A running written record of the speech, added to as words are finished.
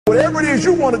Whatever it is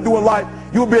you want to do in life,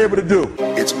 you'll be able to do.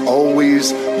 It's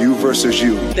always you versus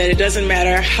you. That it doesn't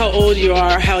matter how old you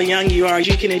are, how young you are,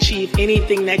 you can achieve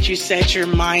anything that you set your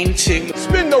mind to.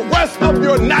 Spend the rest of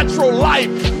your natural life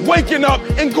waking up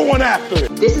and going after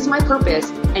it. This is my purpose,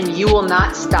 and you will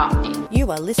not stop me. You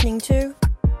are listening to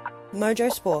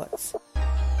Mojo Sports.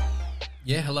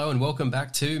 Yeah, hello and welcome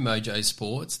back to Mojo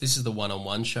Sports. This is the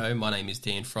one-on-one show. My name is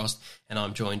Dan Frost and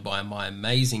I'm joined by my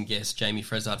amazing guest, Jayme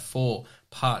Fressard, for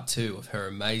part two of her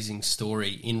amazing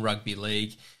story in rugby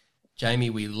league. Jayme,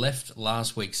 we left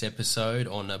last week's episode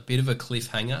on a bit of a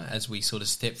cliffhanger as we sort of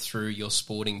stepped through your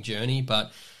sporting journey,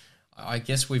 but I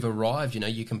guess we've arrived.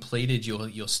 You completed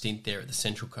your stint there at the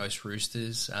Central Coast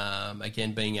Roosters,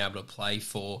 again, being able to play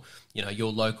for,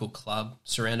 your local club,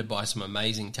 surrounded by some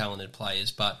amazing, talented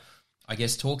players, but I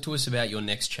guess talk to us about your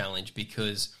next challenge,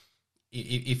 because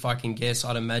if I can guess,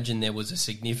 I'd imagine there was a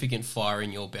significant fire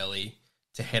in your belly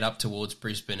to head up towards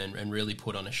Brisbane and really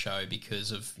put on a show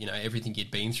because of everything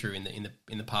you'd been through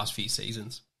in the past few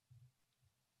seasons.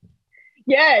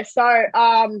 Yeah, so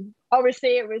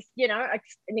obviously it was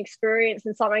an experience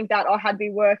and something that I had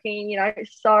been working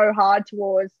so hard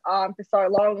towards for so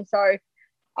long.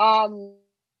 So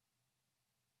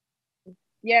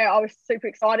yeah, I was super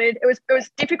excited. It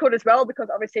was difficult as well because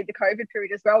obviously the COVID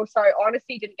period as well. So I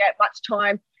honestly didn't get much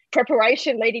time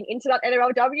preparation leading into that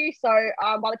Nrlw. So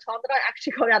by the time that I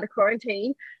actually got out of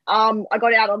quarantine, I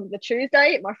got out on the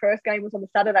Tuesday. My first game was on the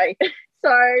Saturday.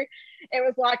 So it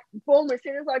was like, boom, as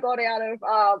soon as I got out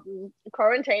of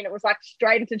quarantine, it was like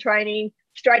straight into training,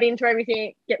 straight into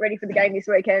everything, get ready for the game this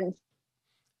weekend.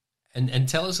 And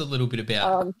tell us a little bit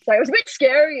about... so it was a bit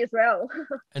scary as well.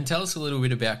 And tell us a little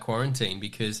bit about quarantine,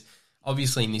 because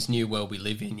obviously in this new world we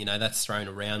live in, that's thrown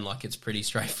around like it's pretty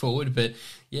straightforward. But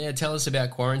yeah, tell us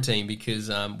about quarantine, because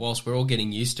whilst we're all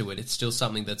getting used to it, it's still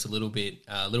something that's a little bit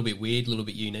weird, a little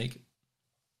bit unique.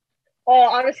 Oh,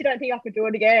 I honestly don't think I could do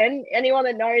it again. Anyone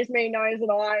that knows me knows that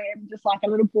I am just like a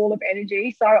little ball of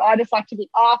energy. So I just like to be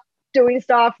up, doing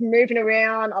stuff, moving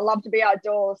around. I love to be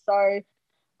outdoors. So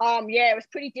yeah, it was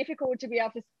pretty difficult to be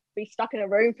able to be stuck in a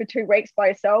room for 2 weeks by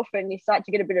yourself, and you start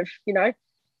to get a bit of,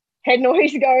 head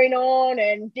noise going on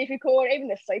and difficult. Even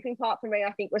the sleeping part for me,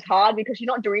 I think, was hard because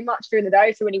you're not doing much during the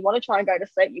day. So when you want to try and go to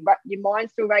sleep, your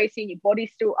mind's still racing, your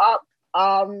body's still up.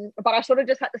 But I sort of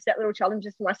just had to set little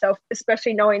challenges for myself,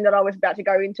 especially knowing that I was about to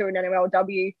go into an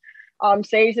Nrlw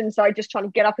season. So just trying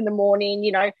to get up in the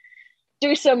morning,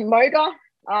 do some moga.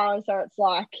 So it's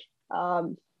like...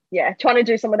 trying to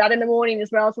do some of that in the morning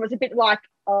as well. So it's a bit like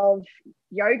of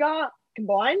yoga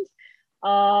combined.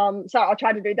 So I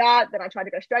tried to do that. Then I tried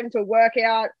to go straight into a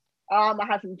workout. I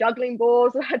had some juggling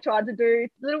balls that I tried to do,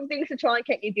 little things to try and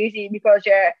keep me busy because,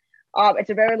 it's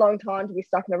a very long time to be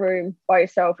stuck in a room by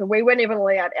yourself. And we weren't even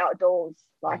allowed outdoors,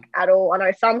 at all. I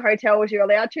know some hotels you're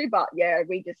allowed to, but, yeah,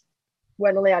 we just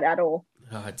weren't allowed at all.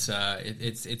 Oh,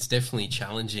 it's definitely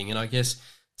challenging. And I guess...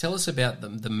 tell us about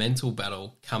the mental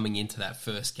battle coming into that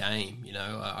first game.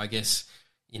 I guess,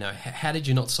 how did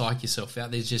you not psych yourself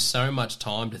out? There's just so much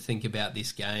time to think about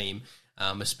this game,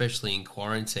 especially in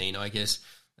quarantine, I guess.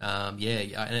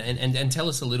 And tell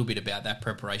us a little bit about that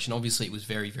preparation. Obviously, it was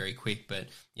very, very quick, but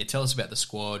yeah, tell us about the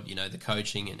squad, the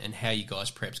coaching and how you guys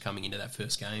prepped coming into that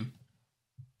first game.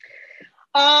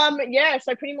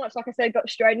 So pretty much, like I said, got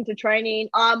straight into training.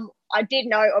 I did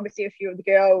know, obviously, a few of the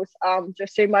girls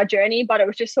just through my journey, but it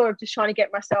was just sort of just trying to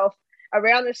get myself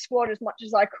around the squad as much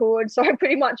as I could. So I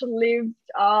pretty much lived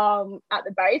at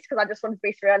the base because I just wanted to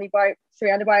be surrounded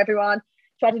by everyone.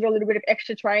 Tried to do a little bit of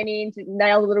extra training to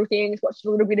nail the little things, watched a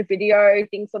little bit of video,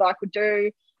 things that I could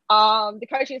do. The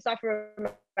coaching stuff were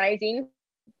amazing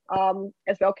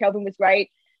as well. Kelvin was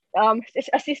great.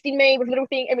 Assisting me with little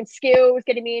things, even skills,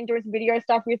 getting me in, doing some video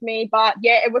stuff with me. But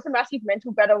yeah, it was a massive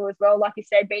mental battle as well. Like you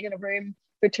said, being in a room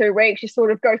for 2 weeks, you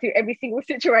sort of go through every single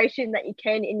situation that you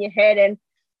can in your head. And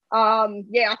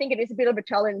I think it is a bit of a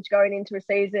challenge going into a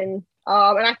season.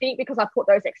 And I think because I put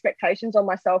those expectations on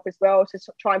myself as well to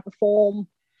try and perform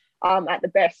at the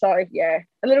best. So yeah,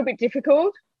 a little bit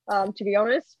difficult. To be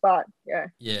honest, but yeah.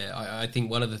 Yeah, I think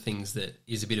one of the things that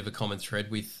is a bit of a common thread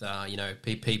with,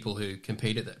 people who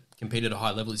compete at a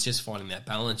high level is just finding that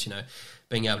balance,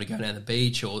 being able to go down the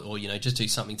beach or just do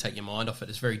something, take your mind off it.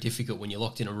 It's very difficult when you're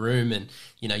locked in a room and,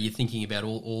 you're thinking about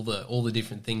all the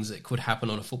different things that could happen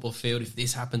on a football field. If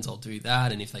this happens, I'll do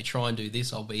that. And if they try and do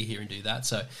this, I'll be here and do that.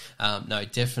 So, no,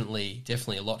 definitely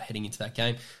a lot heading into that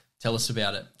game. Tell us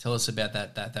about it. Tell us about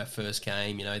that first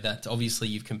game. That obviously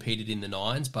you've competed in the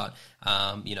nines, but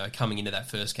coming into that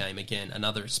first game again,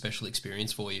 another special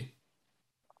experience for you.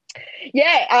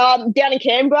 Yeah, down in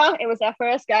Canberra, it was our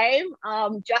first game.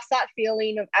 Just that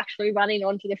feeling of actually running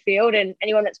onto the field, and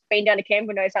anyone that's been down to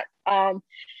Canberra knows that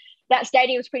that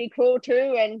stadium was pretty cool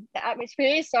too, and the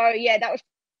atmosphere. So yeah, that was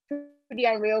pretty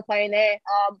unreal playing there.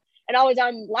 And I was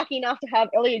lucky enough to have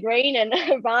Elliot Green and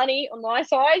Varney on my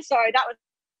side, so that was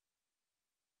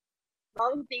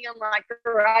one thing. I'm like,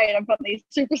 great, I've got these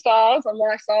superstars on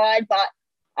my side,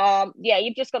 but yeah,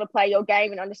 you've just got to play your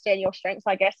game and understand your strengths,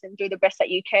 I guess, and do the best that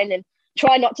you can, and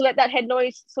try not to let that head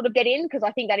noise sort of get in, because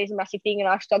I think that is a massive thing, and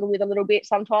I struggle with a little bit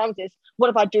sometimes. Is what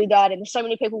if I do that, and there's so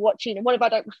many people watching, and what if I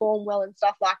don't perform well and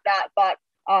stuff like that. But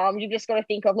you've just got to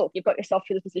think of, look, you've got yourself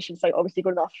to the position, so obviously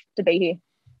good enough to be here.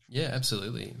 Yeah,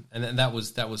 absolutely. And that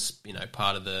was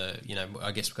part of the,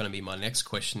 I guess going to be my next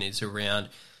question is around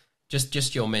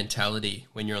just your mentality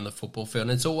when you're on the football field,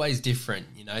 and it's always different.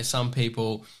 Some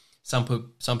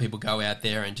people go out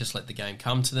there and just let the game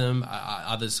come to them.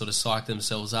 Others sort of psych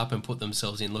themselves up and put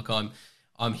themselves in. Look,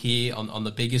 I'm here. I'm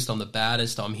the biggest. I'm the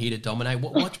baddest. I'm here to dominate.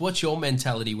 What's your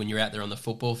mentality when you're out there on the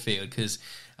football field? Because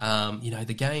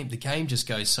the game just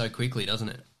goes so quickly, doesn't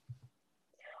it?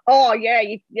 Oh yeah,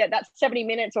 that's 70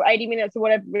 minutes or 80 minutes or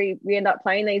whatever we end up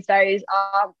playing these days.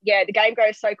 Yeah, the game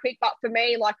goes so quick. But for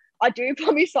me, like, I do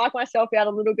probably psych myself out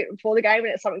a little bit before the game, and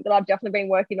it's something that I've definitely been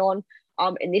working on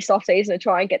in this off season to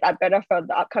try and get that better for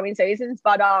the upcoming seasons.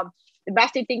 But the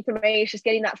massive thing for me is just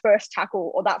getting that first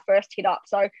tackle or that first hit up.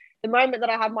 So the moment that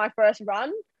I have my first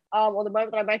run, or the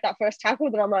moment that I make that first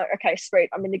tackle, then I'm like, okay, sweet,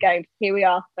 I'm in the game. Here we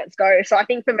are, let's go. So I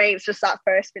think for me, it's just that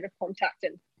first bit of contact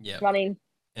and running.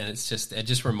 And it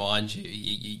just reminds you,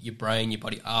 your brain, your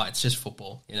body, it's just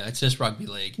football. It's just rugby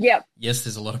league. Yep. Yes,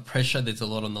 there's a lot of pressure. There's a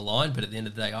lot on the line. But at the end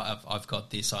of the day, I've got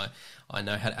this. I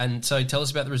know how to. And so tell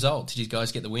us about the result. Did you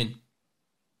guys get the win?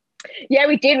 Yeah,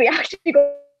 we did. We actually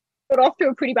got off to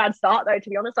a pretty bad start, though, to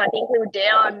be honest. I think we were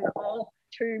down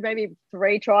 2, maybe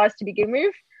 3 tries to begin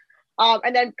with.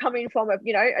 And then coming from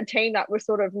a team that was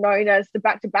sort of known as the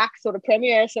back-to-back sort of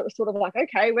premier. So it was sort of like,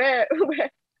 okay,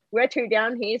 we're 2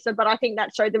 down here. So, but I think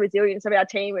that showed the resilience of our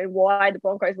team and why the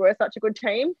Broncos were such a good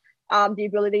team. The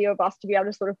ability of us to be able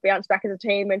to sort of bounce back as a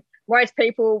team. And most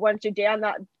people, once you're down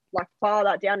that, like file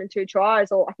that down in 2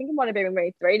 tries, or I think it might have even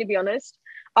been 3, to be honest.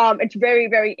 It's very,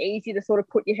 very easy to sort of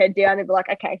put your head down and be like,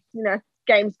 okay,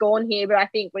 game's gone here. But I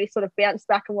think we sort of bounced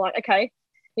back and were like, okay,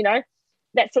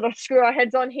 let's sort of screw our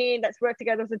heads on here. Let's work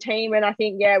together as a team. And I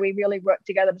think, yeah, we really worked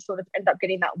together to sort of end up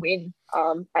getting that win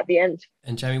at the end.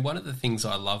 And Jayme, one of the things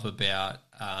I love about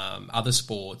other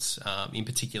sports, in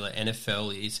particular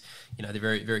NFL, is, the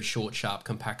very, very short, sharp,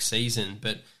 compact season.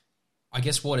 But I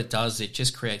guess what it does, it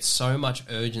just creates so much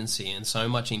urgency and so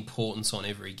much importance on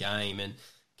every game. And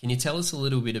can you tell us a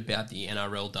little bit about the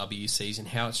Nrlw season,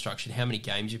 how it's structured, how many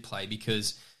games you play?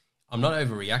 Because I'm not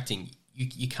overreacting.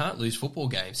 You can't lose football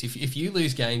games. If you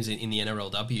lose games in the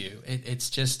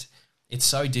Nrlw, it's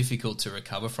so difficult to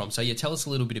recover from. So yeah, tell us a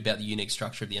little bit about the unique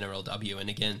structure of the Nrlw, and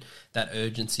again, that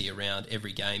urgency around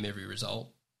every game, every result.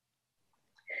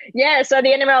 Yeah, so the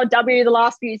Nrlw, the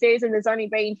last few seasons, there's only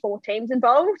been 4 teams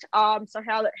involved. So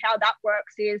how that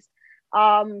works is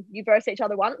you verse each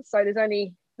other once. So there's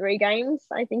only 3 games,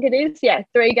 I think it is. Yeah,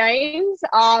 3 games.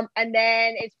 And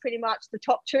then it's pretty much the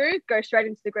top 2 go straight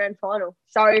into the grand final.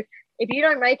 So if you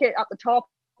don't make it up the top,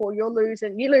 or you lose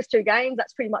 2 games,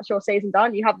 that's pretty much your season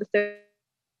done. You have the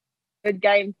third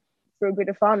game for a bit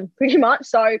of fun, pretty much.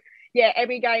 So yeah,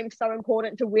 every game's so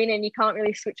important to win, and you can't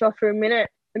really switch off for a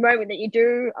minute. The moment that you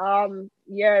do,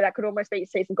 that could almost be your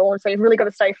season gone. So you've really got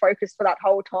to stay focused for that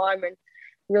whole time and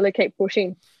really keep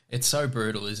pushing. It's so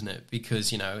brutal, isn't it?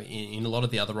 Because, in a lot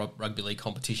of the other rugby league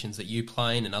competitions that you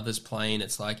play in and others play in,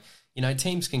 it's like,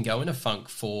 teams can go in a funk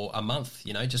for a month,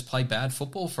 just play bad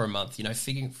football for a month,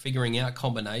 figuring out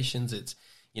combinations. It's,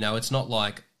 it's not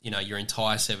like, your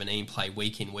entire 17 play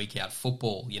week in, week out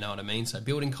football, you know what I mean? So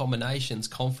building combinations,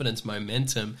 confidence,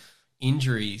 momentum,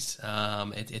 injuries,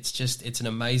 it's an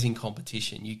amazing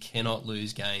competition. You cannot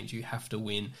lose games. You have to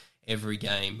win every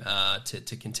game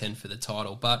to contend for the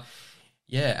title. But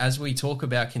yeah, as we talk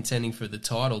about contending for the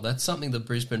title, that's something the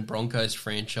Brisbane Broncos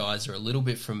franchise are a little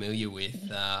bit familiar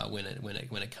with when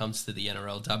it comes to the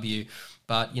Nrlw.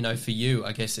 But for you,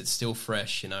 I guess it's still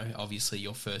fresh. Obviously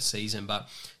your first season. But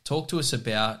talk to us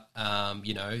about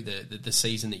the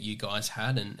season that you guys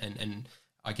had and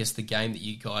I guess the game that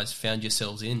you guys found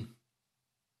yourselves in.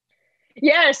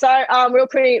 Yeah, so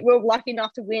we were lucky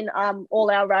enough to win all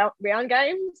our round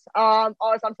games. I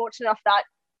was unfortunate enough that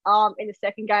in the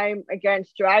second game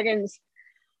against Dragons,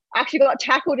 I actually got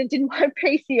tackled and did my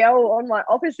PCL on my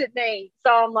opposite knee.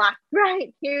 So I'm like,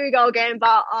 great, here we go again.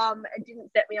 But it didn't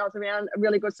set me. I was around a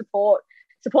really good support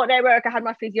support network. I had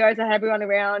my physios, I had everyone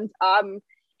around. And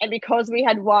because we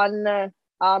had won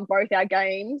both our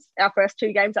games, our first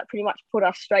 2 games, that pretty much put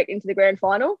us straight into the grand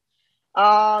final.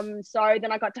 So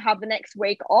then I got to have the next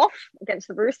week off against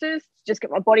the Roosters to just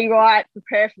get my body right,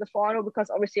 prepare for the final, because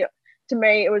obviously to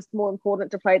me it was more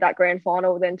important to play that grand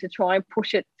final than to try and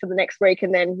push it for the next week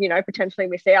and then, potentially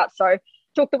miss out. So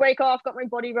took the week off, got my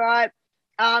body right.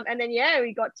 And then,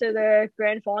 we got to the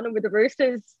grand final with the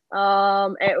Roosters.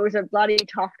 It was a bloody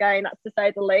tough game, that's to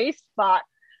say the least. But,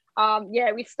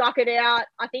 we stuck it out.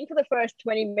 I think for the first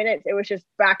 20 minutes, it was just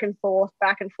back and forth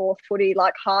footy,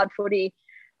 like hard footy.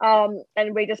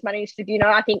 And we just managed to,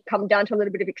 I think come down to a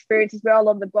little bit of experience as well. A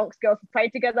lot of the Bronx girls have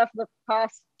played together for the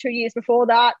past 2 years before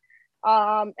that.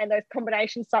 And those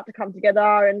combinations start to come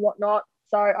together and whatnot.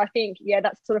 So I think,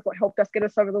 that's sort of what helped us get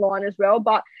us over the line as well.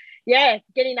 But,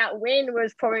 getting that win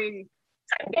was probably,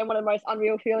 again, one of the most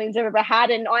unreal feelings I've ever had.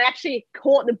 And I actually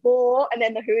caught the ball and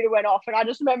then the hooter went off. And I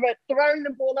just remember throwing the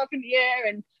ball up in the air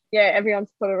and, everyone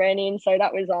sort of ran in. So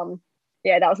that was,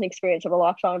 that was an experience of a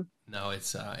lifetime. No,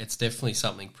 it's definitely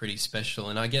something pretty special.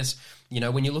 And I guess,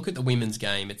 when you look at the women's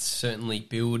game, it's certainly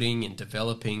building and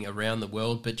developing around the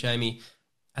world. But Jayme,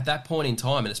 at that point in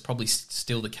time, and it's probably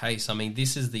still the case, I mean,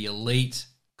 this is the elite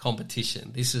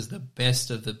competition. This is the best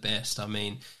of the best. I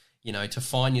mean, to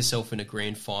find yourself in a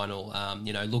grand final,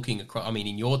 looking across, I mean,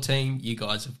 in your team, you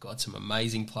guys have got some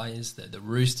amazing players. The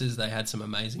Roosters, they had some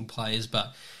amazing players,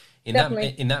 but in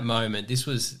that moment, this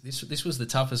was the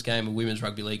toughest game of women's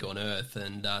rugby league on earth.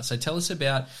 And so tell us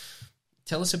about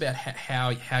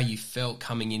how you felt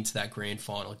coming into that grand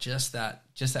final. Just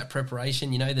that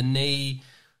preparation. The knee,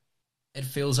 it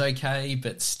feels okay,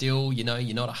 but still,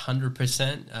 you're not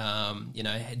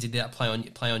 100%. Did that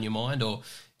play on your mind, or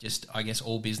just, I guess,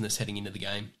 all business heading into the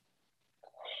game?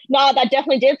 No, that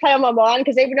definitely did play on my mind,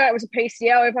 because even though it was a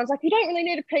PCL, everyone's like, you don't really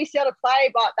need a PCL to play.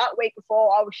 But that week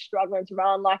before, I was struggling to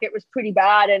run. Like, it was pretty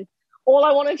bad. And all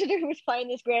I wanted to do was play in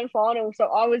this grand final. So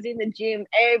I was in the gym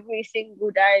every single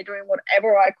day doing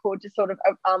whatever I could to sort of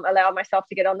allow myself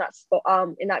to get on that spot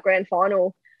in that grand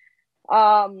final.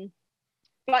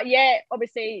 But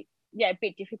obviously, a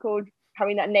bit difficult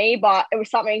having that knee, but it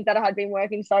was something that I had been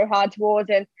working so hard towards,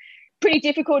 and pretty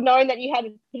difficult knowing that you had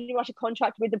pretty much a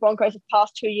contract with the Broncos the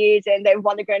past 2 years and they've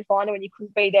won the grand final and you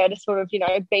couldn't be there to sort of,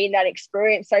 be in that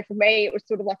experience. So for me, it was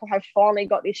sort of like, I have finally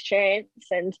got this chance.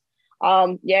 And I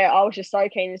was just so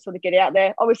keen to sort of get out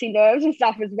there. Obviously nerves and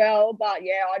stuff as well, but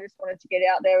I just wanted to get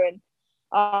out there and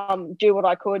do what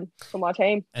I could for my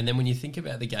team. And then when you think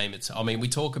about the game, we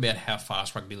talk about how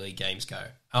fast rugby league games go.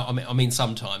 I mean,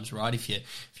 sometimes, right? If you're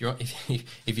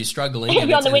struggling, if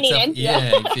you're on the winning end,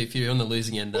 if you're on the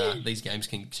losing end, these games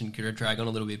can drag on a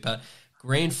little bit. But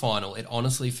grand final, it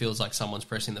honestly feels like someone's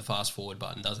pressing the fast forward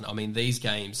button, doesn't it? I mean, these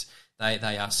games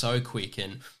they are so quick,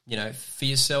 and for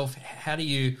yourself, how do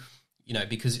you?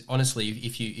 Because honestly,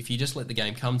 if you just let the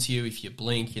game come to you, if you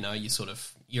blink,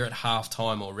 you're at half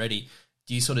time already.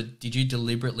 Did you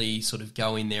deliberately sort of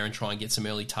go in there and try and get some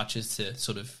early touches to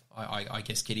sort of, I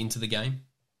guess, get into the game?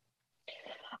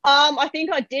 I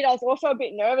think I did. I was also a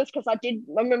bit nervous because I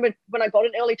remember when I got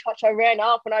an early touch, I ran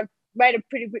up and I made a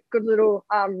pretty good little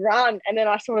run, and then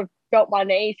I sort of felt my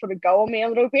knee sort of go on me a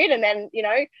little bit, and then,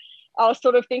 I was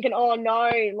sort of thinking, oh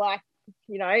no, like,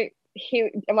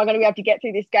 here, am I going to be able to get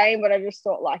through this game? But I just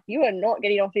thought, like, you are not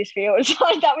getting off this field. So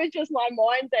that was just my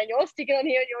mind saying, you're sticking on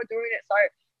here and you're doing it. So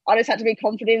I just had to be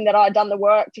confident that I'd done the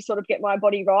work to sort of get my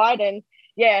body right. And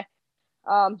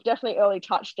definitely early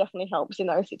touch definitely helps in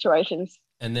those situations.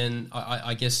 And then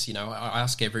I guess, I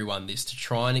ask everyone this to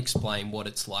try and explain what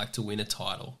it's like to win a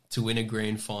title, to win a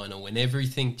grand final, when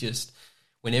everything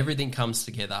comes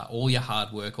together, all your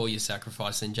hard work, all your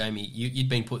sacrifice. And Jayme, you'd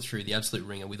been put through the absolute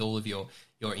ringer with all of your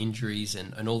injuries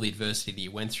and all the adversity that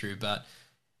you went through. But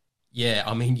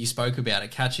you spoke about it,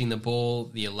 catching the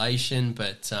ball, the elation,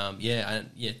 but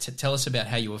tell us about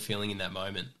how you were feeling in that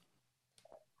moment.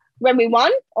 When we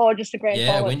won, or just the grand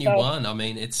final? Yeah, when you won. I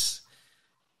mean, it's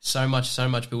so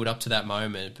much build up to that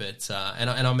moment. But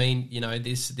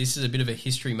this is a bit of a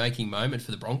history-making moment for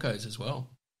the Broncos as well.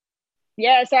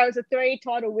 Yeah, so it was a 3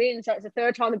 title win. So it's the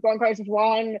third time the Broncos have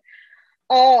won.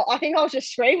 Oh, I think I was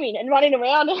just screaming and running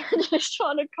around and just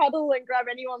trying to cuddle and grab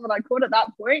anyone that I could at that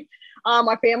point.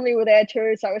 My family were there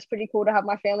too, so it was pretty cool to have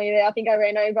my family there. I think I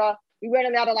ran over. We weren't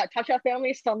allowed to touch our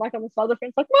family, so I'm on the side of the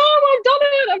fence, like, Mom, I've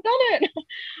done it.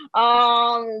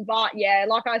 But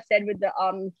like I said with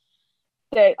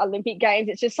the Olympic Games,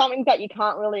 it's just something that you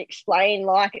can't really explain.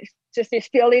 Like, it's just this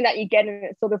feeling that you get, and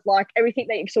it's sort of like everything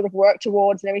that you've sort of worked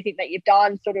towards and everything that you've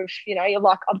done, sort of, you're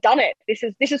like, I've done it. This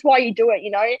is why you do it,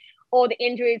 all the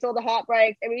injuries, all the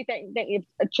heartbreaks, everything that you've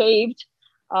achieved.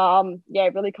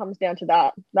 it really comes down to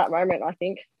that moment, I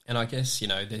think. And I guess,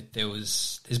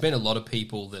 there's been a lot of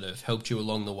people that have helped you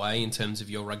along the way in terms of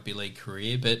your rugby league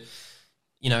career, but,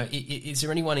 is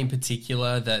there anyone in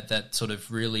particular that sort of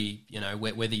really,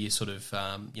 whether you sort of,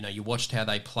 you watched how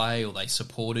they play or they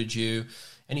supported you,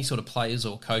 any sort of players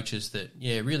or coaches that,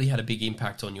 really had a big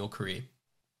impact on your career?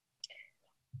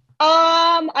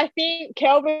 I think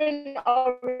Kelvin,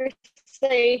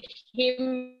 obviously,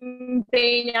 him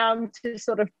being able to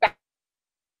sort of back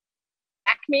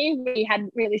me. He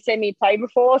hadn't really seen me play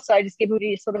before, so just giving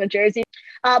me sort of a jersey.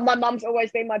 My mum's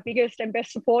always been my biggest and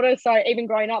best supporter, so even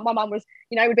growing up, my mum was,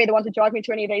 would be the one to drive me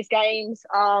to any of these games.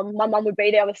 My mum would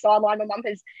be there on the sideline. My mum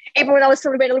has, even when I was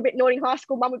sort of being a little bit naughty in high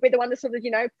school, mum would be the one to sort of,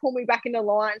 pull me back in the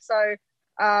line. So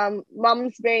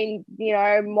mum's been,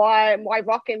 my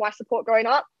rock and my support growing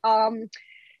up.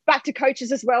 Back to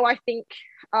coaches as well, I think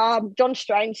John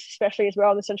Strange, especially as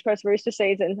well in the Central Coast Rooster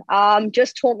season,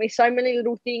 just taught me so many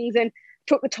little things and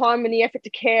took the time and the effort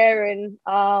to care and,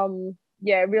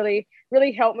 really,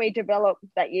 really helped me develop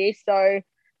that year. So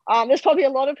there's probably a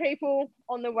lot of people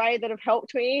on the way that have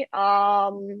helped me. But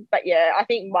I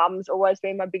think mum's always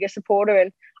been my biggest supporter,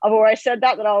 and I've always said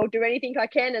that I'll do anything I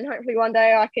can, and hopefully one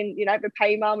day I can,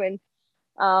 repay mum. And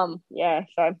so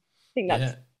I think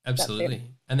that's absolutely.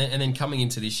 And then coming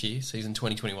into this year, season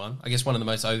 2021, I guess one of the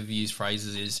most overused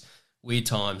phrases is weird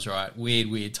times, right?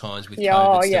 Weird times with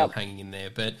COVID still hanging in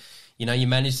there. But, you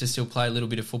managed to still play a little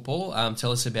bit of football.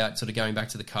 Tell us about sort of going back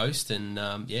to the coast and,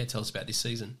 tell us about this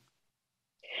season.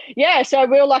 Yeah, so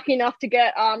we were lucky enough to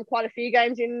get quite a few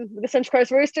games in with the Central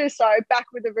Coast Roosters, so back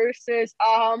with the Roosters.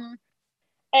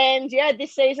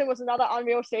 This season was another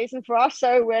unreal season for us.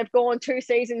 So we've gone 2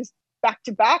 seasons back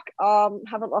to back,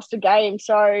 haven't lost a game.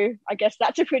 So I guess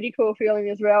that's a pretty cool feeling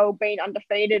as well, being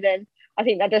undefeated. And I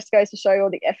think that just goes to show all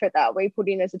the effort that we put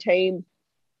in as a team.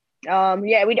 We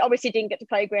obviously didn't get to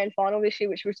play grand final this year,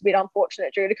 which was a bit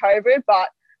unfortunate due to COVID. But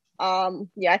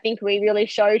I think we really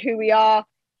showed who we are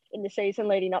in the season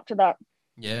leading up to that.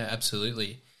 Yeah,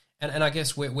 absolutely. And I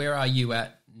guess where are you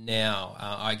at now?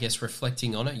 I guess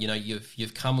reflecting on it,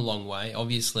 you've come a long way.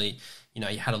 Obviously, you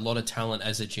had a lot of talent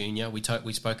as a junior. We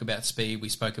spoke about speed, we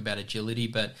spoke about agility,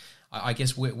 but I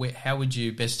guess how would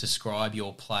you best describe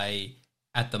your play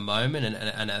at the moment,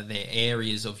 and are there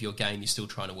areas of your game you're still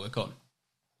trying to work on?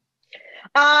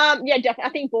 Definitely. I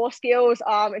think ball skills,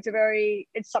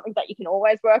 it's something that you can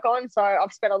always work on. So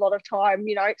I've spent a lot of time,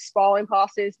 spiraling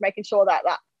passes, making sure that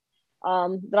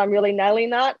I'm really nailing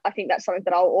that. I think that's something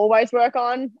that I'll always work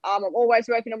on. I'm always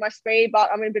working on my speed, but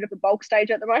I'm in a bit of a bulk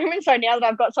stage at the moment. So now that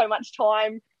I've got so much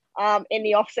time in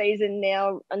the off season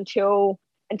now until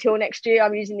next year,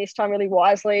 I'm using this time really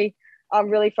wisely. I'm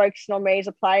really focusing on me as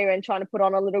a player and trying to put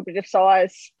on a little bit of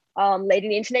size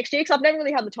leading into next year, because I've never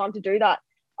really had the time to do that.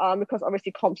 Because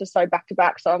obviously comps are so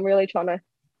back-to-back. So I'm really trying to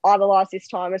idolise this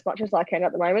time as much as I can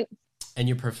at the moment. And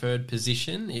your preferred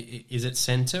position, is it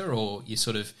centre, or you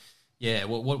sort of,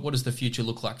 what does the future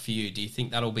look like for you? Do you think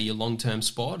that'll be your long-term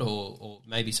spot, or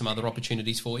maybe some other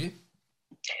opportunities for you?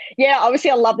 Yeah,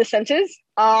 obviously I love the centres,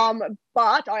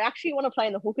 but I actually want to play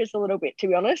in the hookers a little bit, to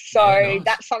be honest. So nice.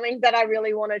 That's something that I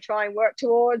really want to try and work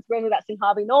towards, whether that's in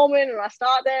Harvey Norman and I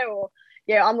start there, or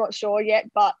I'm not sure yet,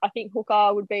 but I think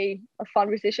hooker would be a fun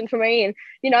position for me. And,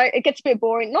 it gets a bit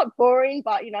boring, not boring,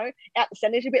 but, out the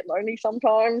centre is a bit lonely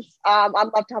sometimes. I'd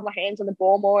love to have my hands on the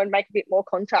ball more and make a bit more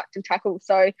contact and tackle.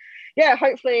 So,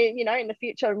 hopefully, in the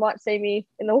future, you might see me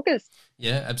in the hookers.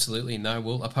 Yeah, absolutely. No,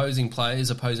 well, opposing players,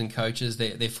 opposing coaches,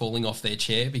 they're falling off their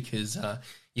chair because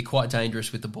you're quite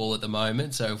dangerous with the ball at the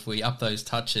moment. So if we up those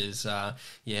touches,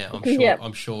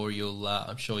 I'm sure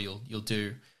you'll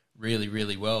do really,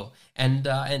 really well. And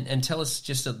tell us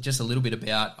just a little bit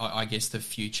about, I guess, the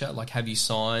future. Like, have you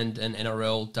signed an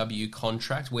Nrlw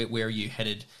contract? Where are you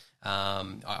headed,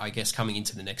 I guess, coming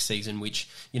into the next season, which,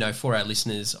 for our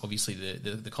listeners, obviously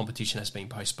the competition has been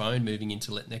postponed moving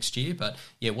into next year. But,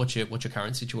 what's your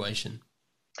current situation?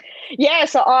 Yeah,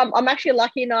 so I'm actually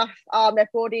lucky enough. They've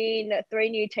brought in 3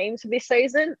 new teams for this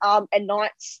season, and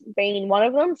Knights being one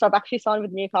of them. So I've actually signed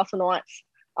with Newcastle Knights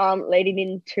leading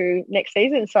into next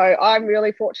season. So I'm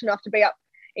really fortunate enough to be up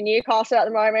in Newcastle at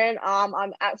the moment.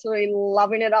 I'm absolutely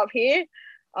loving it up here.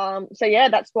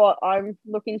 That's what I'm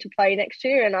looking to play next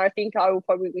year, and I think I will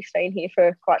probably be staying here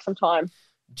for quite some time.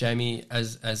 Jayme,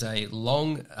 as a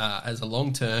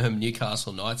long-term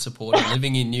Newcastle Knights supporter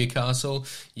living in Newcastle,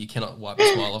 you cannot wipe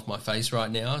the smile off my face right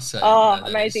now. So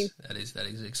amazing! That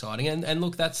is exciting. And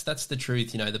look, that's the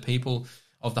truth. The people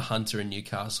of the Hunter in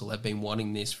Newcastle have been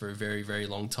wanting this for a very, very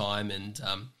long time, and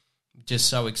just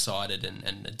so excited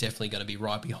and definitely going to be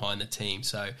right behind the team.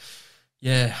 So,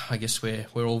 Yeah, I guess we're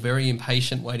all very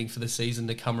impatient waiting for the season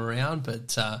to come around,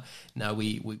 but no,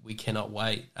 we cannot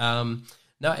wait.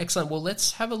 No, excellent. Well,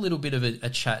 let's have a little bit of a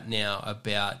chat now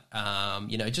about,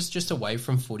 just away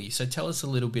from footy. So tell us a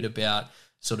little bit about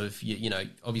sort of,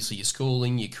 obviously your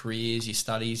schooling, your careers, your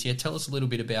studies. Yeah, tell us a little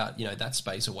bit about, that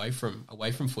space away from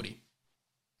footy.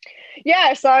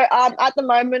 Yeah, so at the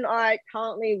moment, I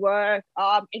currently work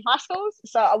in high schools.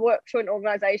 So I work for an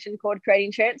organisation called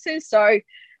Creating Chances. So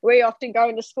we often go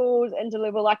into schools and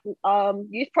deliver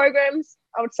youth programs,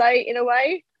 I would say, in a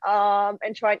way,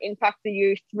 and try and impact the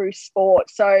youth through sport.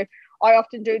 So I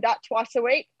often do that twice a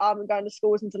week. I'm going to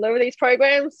schools and deliver these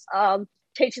programs,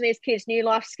 teaching these kids new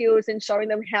life skills and showing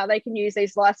them how they can use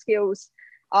these life skills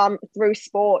through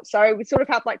sport. So we sort of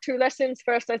have two lessons.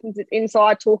 First lesson is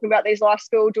inside, talking about these life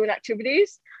skills, doing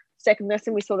activities. Second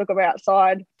lesson, we sort of go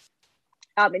outside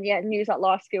and use that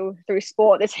life skill through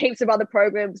sport. There's heaps of other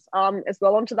programs as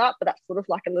well onto that, but that's sort of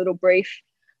like a little brief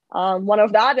one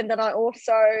of that. And then I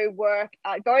also work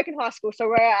at Gorican High School, so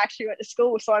where I actually went to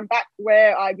school. So I'm back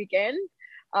where I began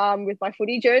with my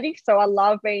footy journey. So I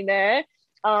love being there.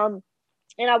 And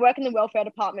I work in the welfare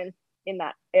department in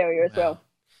that area as well.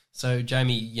 So,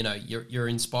 Jayme, you're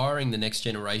inspiring the next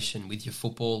generation with your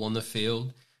football on the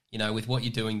field, with what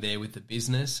you're doing there with the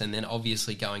business, and then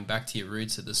obviously going back to your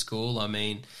roots at the school. I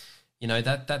mean,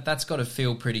 that's got to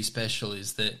feel pretty special,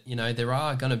 is that, there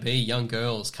are going to be young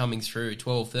girls coming through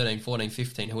 12, 13, 14,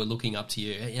 15 who are looking up to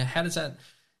you. How does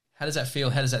that feel?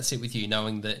 How does that sit with you,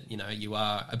 knowing that, you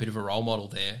are a bit of a role model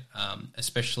there,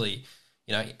 especially,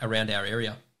 around our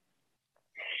area?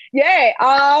 Yeah,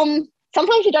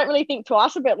 sometimes you don't really think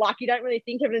twice of it. You don't really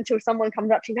think of it until someone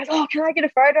comes up to you and goes, "Oh, can I get a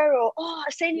photo?" Or, "Oh,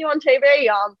 I've seen you on TV."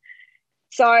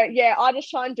 So yeah, I just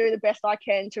try and do the best I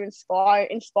can to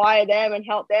inspire them and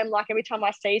help them. Every time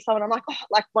I see someone, I'm like,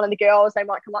 oh, one of the girls, they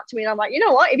might come up to me and I'm like, you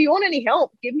know what? If you want any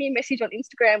help, give me a message on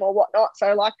Instagram or whatnot.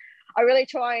 So I really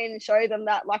try and show them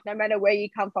that no matter where you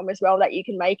come from as well, that you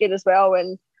can make it as well.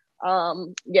 And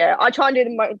I try and do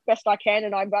the best I can,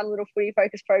 and I run little footy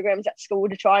focused programs at school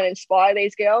to try and inspire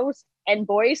these girls and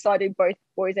boys. So I do both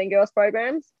boys and girls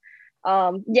programs.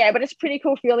 But it's a pretty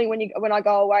cool feeling when I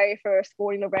go away for a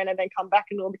sporting event and then come back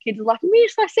and all the kids are like,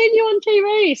 "Miss, I seen you on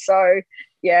TV." So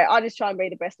yeah, I just try and be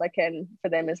the best I can for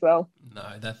them as well. No,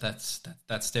 that's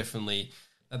definitely,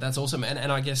 that's awesome.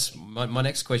 And I guess my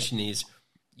next question is,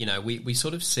 we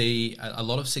sort of see a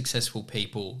lot of successful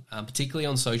people, particularly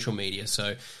on social media.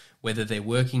 So whether they're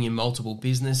working in multiple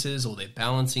businesses or they're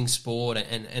balancing sport,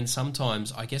 and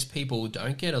sometimes I guess people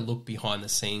don't get a look behind the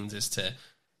scenes as to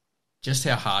just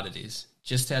how hard it is,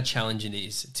 just how challenging it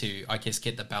is to, I guess,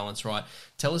 get the balance right.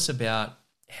 Tell us about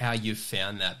how you've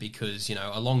found that, because,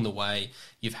 along the way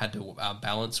you've had to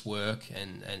balance work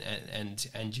and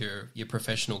your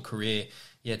professional career.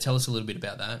 Yeah, tell us a little bit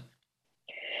about that.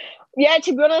 Yeah,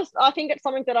 to be honest, I think it's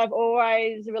something that I've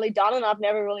always really done, and I've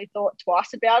never really thought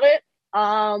twice about it.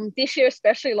 This year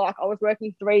especially, I was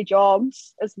working 3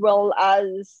 jobs as well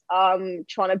as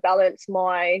trying to balance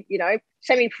my,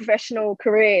 semi-professional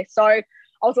career. So I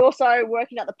was also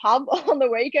working at the pub on the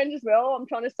weekend as well. I'm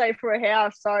trying to save for a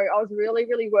house. So I was really,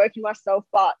 really working myself.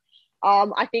 But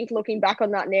I think looking back on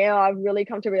that now, I've really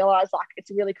come to realise it's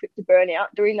really quick to burn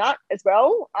out doing that as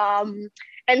well.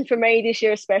 And for me this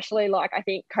year especially, I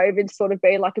think COVID's sort of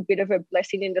been a bit of a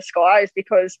blessing in disguise,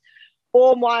 because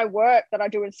all my work that I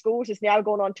do in schools has now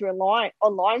gone on to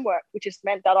online work, which has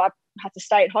meant that I've had to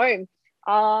stay at home.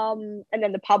 And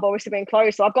then the pub obviously been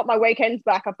closed. So I've got my weekends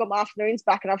back, I've got my afternoons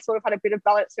back, and I've sort of had a bit of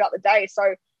balance throughout the day.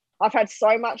 So I've had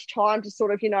so much time to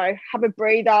sort of, have a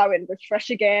breather and refresh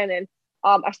again. And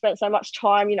I've spent so much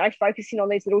time, focusing on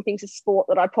these little things of sport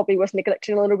that I probably was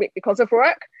neglecting a little bit because of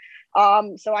work.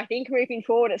 So I think moving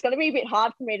forward, it's going to be a bit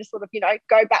hard for me to sort of,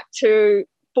 go back to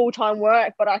full-time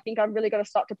work, but I think I'm really going to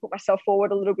start to put myself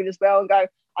forward a little bit as well and go,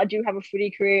 I do have a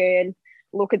footy career, and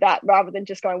look at that rather than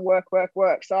just going work.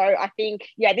 So I think,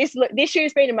 this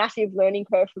year's been a massive learning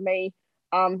curve for me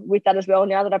with that as well,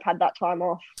 now that I've had that time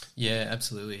off. Yeah,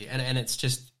 absolutely. And it's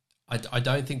just, I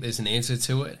don't think there's an answer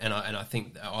to it. And I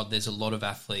think there's a lot of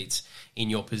athletes in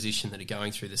your position that are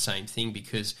going through the same thing,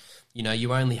 because,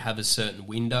 you only have a certain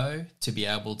window to be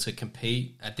able to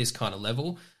compete at this kind of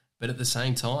level. But at the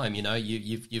same time,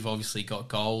 you've obviously got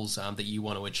goals that you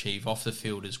want to achieve off the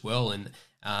field as well. And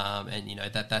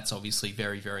that's obviously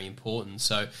very, very important.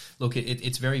 So look,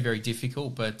 it's very, very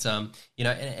difficult, but,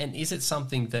 and is it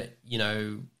something that,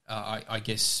 I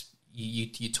guess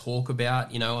you talk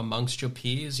about, amongst your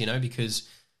peers, because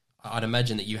I'd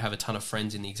imagine that you have a ton of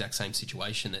friends in the exact same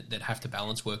situation that have to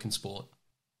balance work and sport.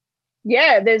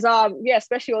 Yeah, there's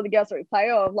especially all the girls that we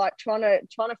play of, like trying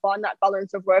to find that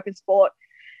balance of work and sport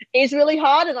is really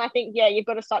hard. And I think, you've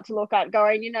got to start to look at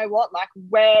going, you know what, like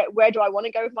where do I want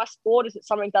to go with my sport? Is it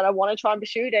something that I want to try and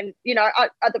pursue? And,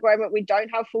 at the moment we don't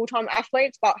have full-time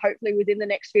athletes, but hopefully within the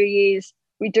next few years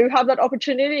we do have that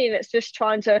opportunity. And it's just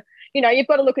trying to, you've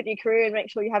got to look at your career and make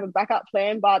sure you have a backup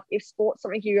plan. But if sport's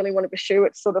something you really want to pursue,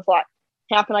 it's sort of like,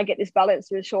 how can I get this balance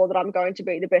to ensure that I'm going to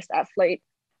be the best athlete,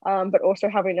 but also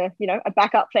having a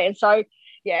backup plan. So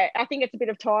I think it's a bit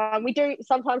of time. We do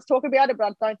sometimes talk about it, but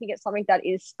I don't think it's something that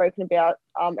is spoken about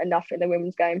enough in the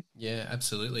women's game. Yeah,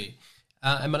 absolutely.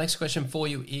 And my next question for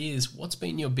you is, what's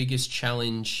been your biggest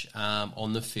challenge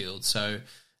on the field? So,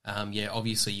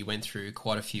 obviously you went through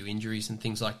quite a few injuries and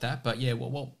things like that, but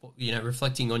what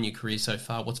reflecting on your career so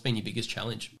far, what's been your biggest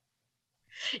challenge?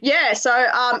 Yeah, so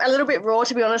a little bit raw,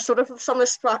 to be honest, sort of some of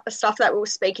the stuff that we were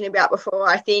speaking about before.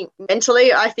 I think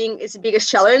mentally, is the biggest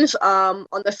challenge on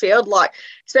the field, like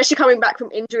especially coming back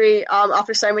from injury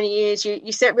after so many years.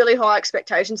 You set really high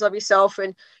expectations of yourself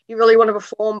and you really want to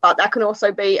perform, but that can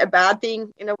also be a bad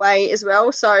thing in a way as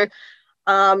well. So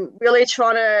really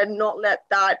trying to not let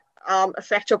that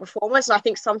affect your performance. And I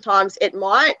think sometimes it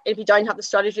might if you don't have the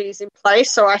strategies in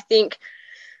place. So I think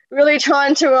really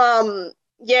trying to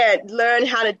learn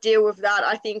how to deal with that,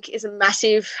 I think, is a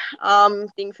massive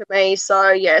thing for me.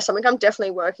 So, something I'm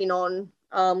definitely working on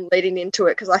leading into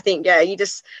it, because I think, you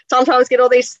just sometimes get all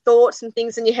these thoughts and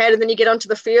things in your head and then you get onto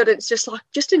the field and it's just like,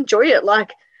 just enjoy it.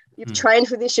 Like, you've trained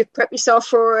for this, you've prepped yourself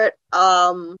for it.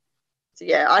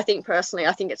 I think personally,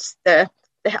 I think it's the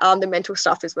mental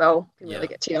stuff as well can really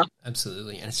get to you.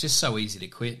 Absolutely. And it's just so easy to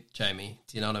quit, Jayme.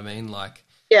 Do you know what I mean? Like,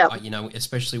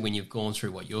 especially when you've gone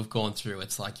through what you've gone through,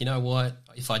 it's like, what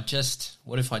if I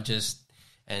just,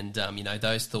 and,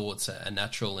 those thoughts are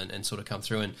natural and sort of come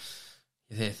through. And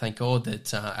thank God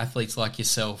that athletes like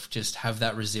yourself just have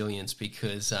that resilience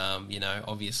because,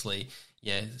 obviously,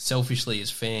 selfishly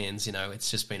as fans, it's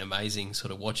just been amazing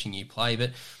sort of watching you play.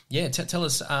 But, tell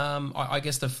us, I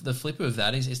guess the flip of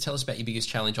that is tell us about your biggest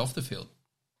challenge off the field.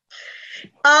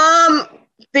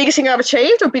 Biggest thing I've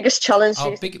achieved or biggest challenge?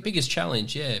 Biggest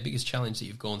challenge, biggest challenge that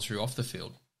you've gone through off the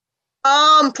field.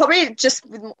 Probably just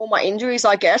with all my injuries,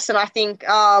 I guess. And I think,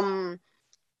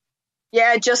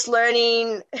 just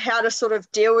learning how to sort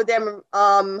of deal with them,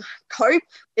 cope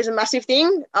is a massive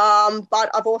thing. But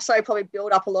I've also probably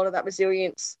built up a lot of that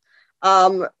resilience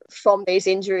from these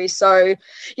injuries. So,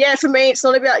 for me, it's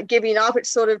not about giving up.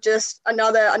 It's sort of just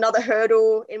another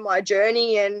hurdle in my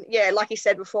journey. And, like you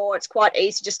said before, it's quite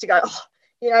easy just to go, oh,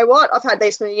 you know what, I've had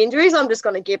these many injuries, I'm just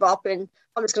going to give up and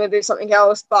I'm just going to do something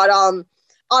else. But I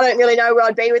don't really know where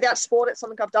I'd be without sport. It's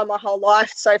something I've done my whole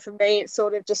life. So for me, it's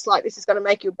sort of just like, this is going to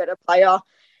make you a better player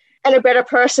and a better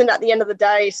person at the end of the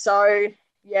day. So,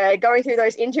 going through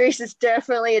those injuries is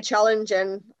definitely a challenge.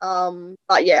 And, I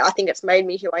think it's made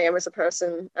me who I am as a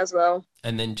person as well.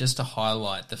 And then just to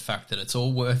highlight the fact that it's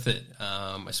all worth it,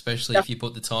 especially if you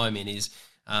put the time in, is,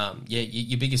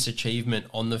 your biggest achievement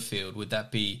on the field, would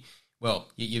that be, well,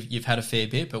 you've had a fair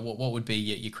bit, but what would be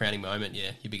your crowning moment,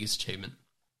 your biggest achievement?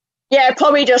 Yeah,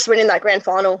 probably just winning that grand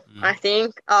final, I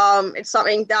think. It's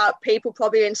something that people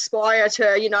probably inspire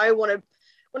to, want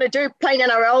to do. Playing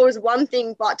NRL is one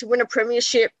thing, but to win a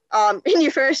premiership in your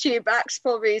first year back is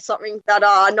probably something that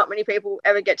not many people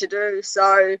ever get to do.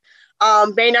 So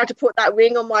being able to put that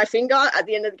ring on my finger at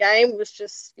the end of the game was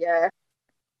just,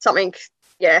 something,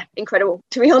 incredible,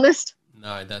 to be honest.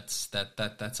 No, that's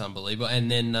unbelievable. And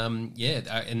then,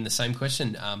 in the same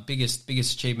question, biggest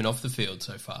achievement off the field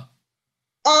so far?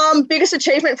 Biggest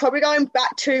achievement, probably going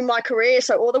back to my career.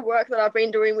 So all the work that I've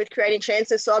been doing with creating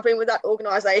chances. So I've been with that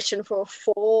organisation for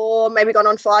 4, maybe gone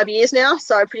on 5 years now.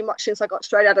 So pretty much since I got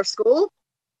straight out of school.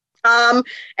 And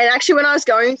actually when I was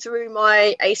going through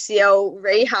my ACL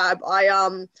rehab,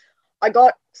 I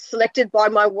got selected by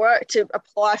my work to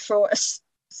apply for it's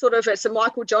a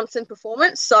Michael Johnson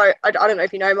performance. So I don't know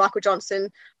if you know Michael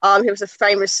Johnson. He was a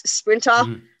famous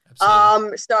sprinter. So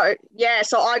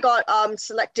I got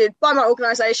selected by my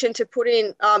organisation to put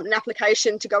in an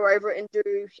application to go over and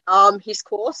do his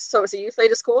course. So it was a youth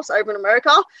leaders course over in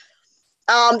America.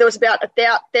 There was about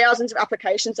thousands of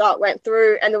applications that went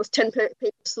through, and there was 10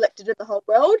 people selected in the whole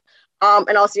world.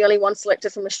 And I was the only one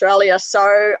selected from Australia.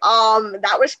 So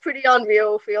that was pretty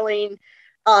unreal feeling,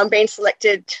 being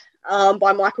selected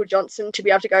by Michael Johnson to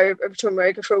be able to go over to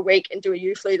America for a week and do a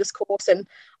youth leaders course. And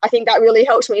I think that really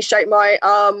helped me shape my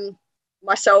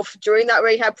myself during that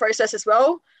rehab process as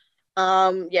well.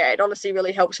 It honestly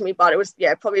really helped me, but it was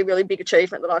probably a really big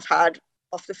achievement that I've had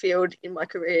off the field in my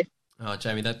career. Oh,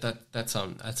 Jayme,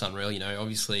 that's unreal.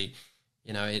 Obviously,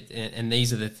 You know, and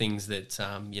these are the things that,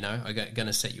 you know, are going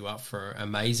to set you up for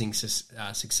amazing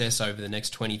success over the next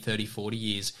 20, 30, 40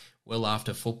 years, well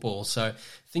after football. So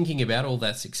thinking about all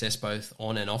that success both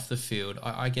on and off the field,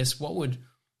 I guess what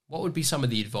would be some of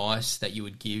the advice that you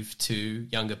would give to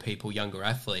younger people, younger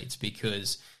athletes?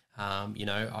 Because, you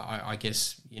know, I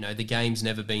guess, you know, the game's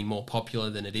never been more popular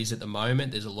than it is at the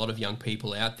moment. There's a lot of young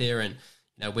people out there, and,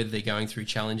 you know, whether they're going through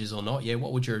challenges or not,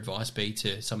 what would your advice be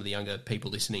to some of the younger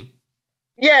people listening?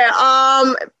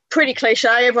 Yeah, pretty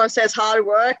cliche. Everyone says hard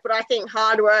work, but I think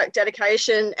hard work,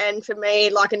 dedication, and for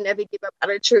me, like a never give up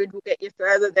attitude will get you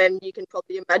further than you can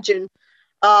probably imagine.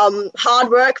 Hard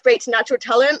work beats natural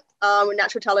talent. When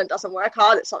natural talent doesn't work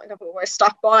hard, it's something I've always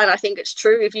stuck by, and I think it's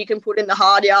true. If you can put in the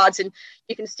hard yards and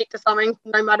you can stick to something,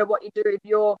 no matter what you do, if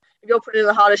you're putting in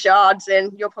the hardest yards,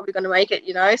 then you're probably going to make it,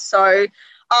 you know. So,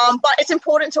 but it's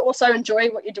important to also enjoy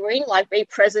what you're doing, like be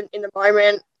present in the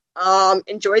moment.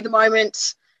 Enjoy the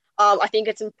moment. I think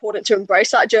it's important to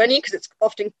embrace that journey because it's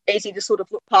often easy to sort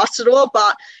of look past it all.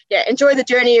 But yeah, enjoy the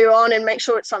journey you're on and make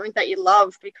sure it's something that you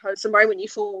love, because the moment you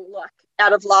fall like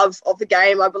out of love of the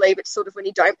game, I believe it's sort of when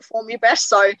you don't perform your best.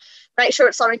 So make sure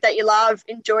it's something that you love,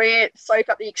 enjoy it, soak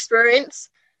up the experience.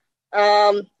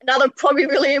 Another probably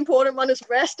really important one is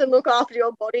rest and look after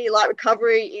your body. Like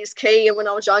recovery is key, and when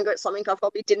I was younger, it's something I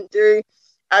probably didn't do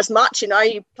as much. You know,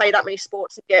 you play that many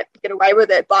sports and get away with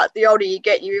it, but the older you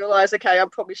get, you realise, okay, I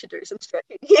probably should do some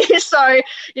stretching here. So,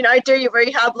 you know, do your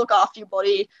rehab, look after your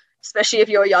body, especially if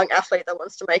you're a young athlete that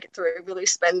wants to make it through. Really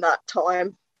spend that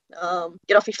time,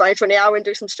 get off your phone for an hour and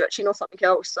do some stretching or something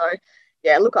else. So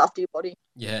yeah, look after your body.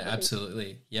 Yeah,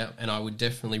 absolutely. Yeah, and I would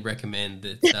definitely recommend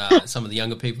that some of the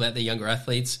younger people out there, younger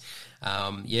athletes,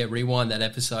 rewind that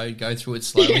episode, go through it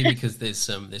slowly because there's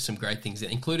some great things there,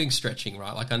 including stretching,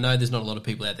 right? Like I know there's not a lot of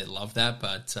people out there that love that,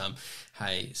 but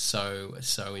hey, so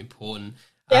important.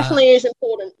 Definitely is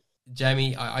important.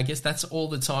 Jayme, I guess that's all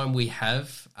the time we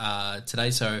have today.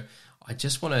 So I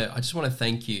just want to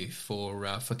thank you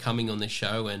for coming on the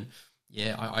show and.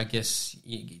 Yeah, I guess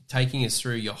taking us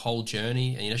through your whole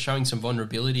journey and, you know, showing some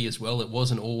vulnerability as well. It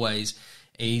wasn't always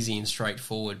easy and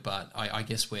straightforward, but I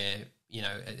guess we're, you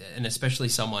know, and especially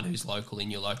someone who's local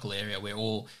in your local area, we're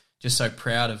all just so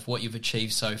proud of what you've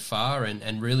achieved so far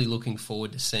and really looking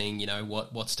forward to seeing, you know,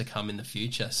 what's to come in the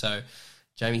future. So,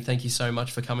 Jayme, thank you so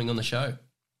much for coming on the show.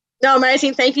 No,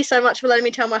 amazing. Thank you so much for letting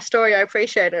me tell my story. I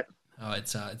appreciate it. Oh,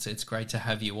 it's great to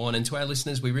have you on. And to our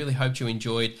listeners, we really hoped you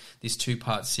enjoyed this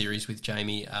 2-part series with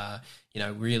Jayme. You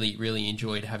know, really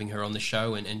enjoyed having her on the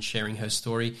show and sharing her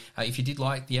story. If you did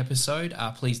like the episode,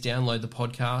 please download the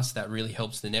podcast. That really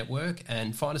helps the network.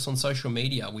 And find us on social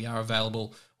media. We are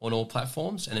available on all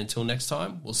platforms. And until next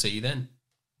time, we'll see you then.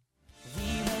 We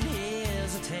won't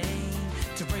hesitate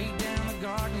to break down the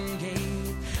garden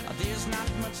gate. There's not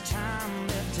much time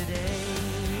left today.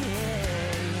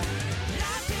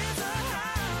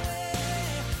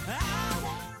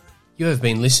 You have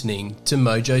been listening to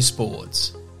Mojo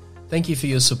Sports. Thank you for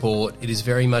your support. It is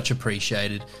very much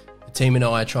appreciated. The team and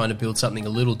I are trying to build something a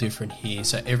little different here,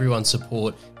 so everyone's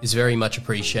support is very much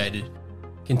appreciated.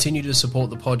 Continue to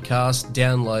support the podcast,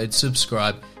 download,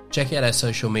 subscribe, check out our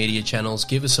social media channels,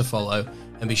 give us a follow,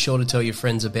 and be sure to tell your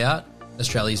friends about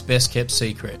Australia's best kept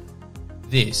secret.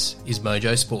 This is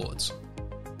Mojo Sports.